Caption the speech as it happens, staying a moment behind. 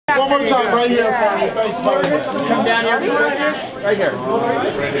more time, right here for me. Thanks, buddy. Come down here. Right here.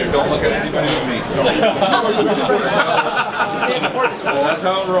 Right here. Don't look at anybody but me. That's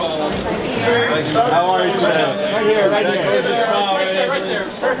how it rolls. How are you, man? Right here, right here.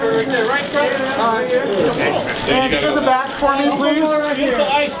 Right there. And in the back for me, please. Keep the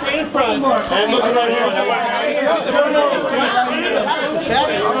eyes straight in front. And look right here.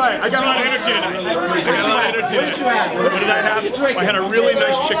 I got a lot of energy tonight. What did I have? I had a really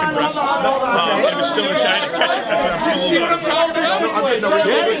nice chicken breast. It was still in shine to catch it. That's what I'm saying.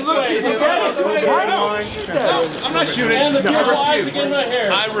 I'm not shooting.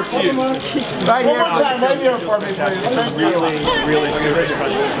 I refuse. Right here. One more time, right here for me, please. Thank you. Really super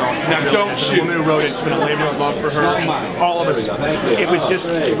special film. Now don't shoot. The woman who wrote it, it's been a labor of love for her. All of us. It was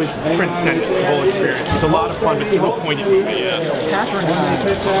transcendent, the whole experience. It was a lot of fun, but it's a real poignant movie.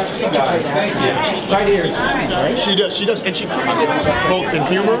 Right here. She does, and she carries it both in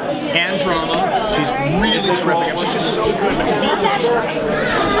humor and drama. She's really terrific, and she's just so good. But to be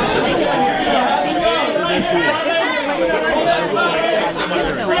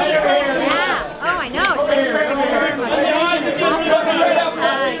Oh, I know. It's like the perfect storm of information and process.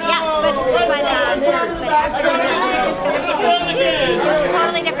 But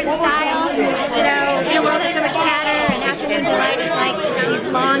totally different style. You know, in a world that's so much patter, and Afternoon Delight is like these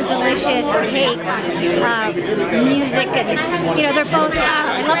long, delicious takes of music, and you know, they're both.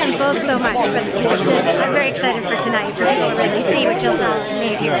 I love them both so much. But I'm very excited for tonight for people to really see what Jill's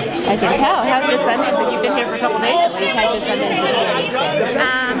made here. I can tell. How's your Sundance? You've been here for a couple days. How's your Sundance?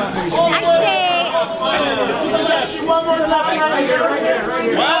 I'd say. Well.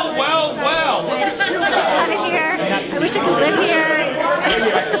 I just love it here. I wish I could live here.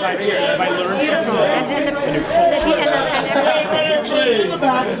 It's beautiful. And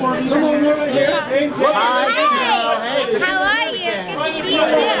how are you? Good to see you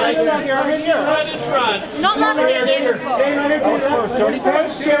too. Not last year, year before.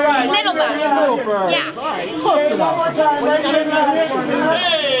 Little Birds. Yeah. Close enough.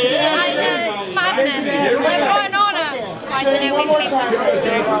 I know, madness. We're going on a, I don't know, we came to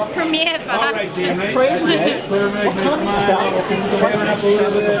premiere for us. It's crazy.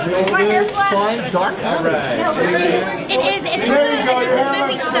 Fun, dark It is. It's a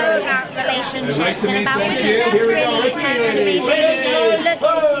movie so about relationships and about women. That's really an amazing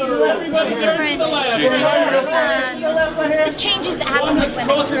look into the different, the changes that happen with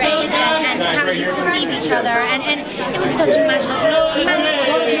women through age and how you perceive each other. And it was such a magical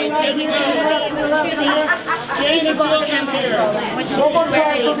experience making this movie. It was truly, you forgot the camera controlling, which is such a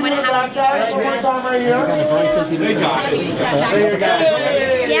rarity when it happens in treasure.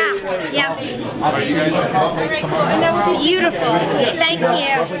 Yeah. Beautiful. Thank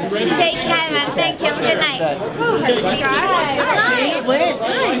you. Take care, man. Thank you. Have a good night. Hi. Lynch.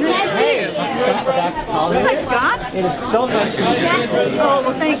 Nice to see you. Scott, that's Hollywood. Hi, Scott. It is so nice to meet you. Oh,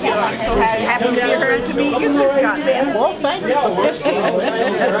 well, thank you. I'm so happy to be here and to meet you too, Scott. Well, thank you so much.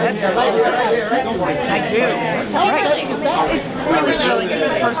 I do. Right. It's really thrilling. This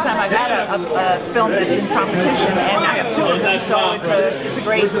is the first time I've had a film that's in competition, and I have two of them, so it's a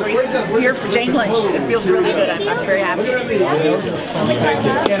great year for Jane Lynch. It feels really good. I'm very happy.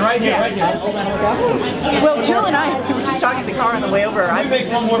 And right here. Well, Jill and I, we were just talking in the car on the way over.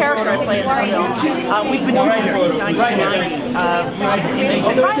 This character I play in this film, we've been doing this since 1990. And he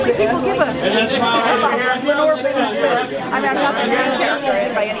said, finally, people give a Lenore Smith. I mean, I'm not the main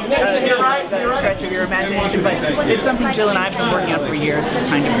character by any stretch of your imagination, but it's something Jill and I have been working on for years. This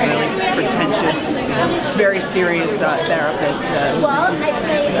kind of really pretentious, very serious therapist who's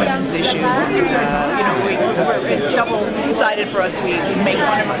into women's issues. And, it's double-sided for us. We make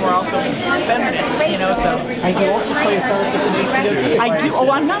fun of it. We're also feminists, so. And you also play a therapist in ACO? I do. Oh,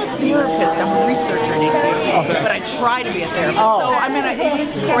 I'm not a therapist. I'm a researcher in ACO, but I try to be a therapist. So, I mean, it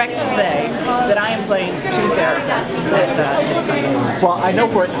is correct to say that I am playing two therapists at Sundance. Well, I know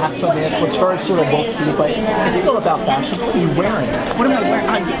we're at Sundance, which is very sort of low-key, but it's still about fashion. What are you wearing? What am I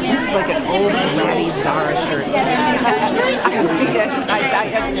wearing? This is like an old ratty Zara shirt. That's nice. I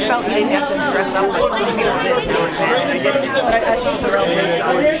felt we didn't have to dress up like a bit now and then, and I did. But I just throw those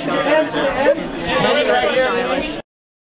on. Very stylish.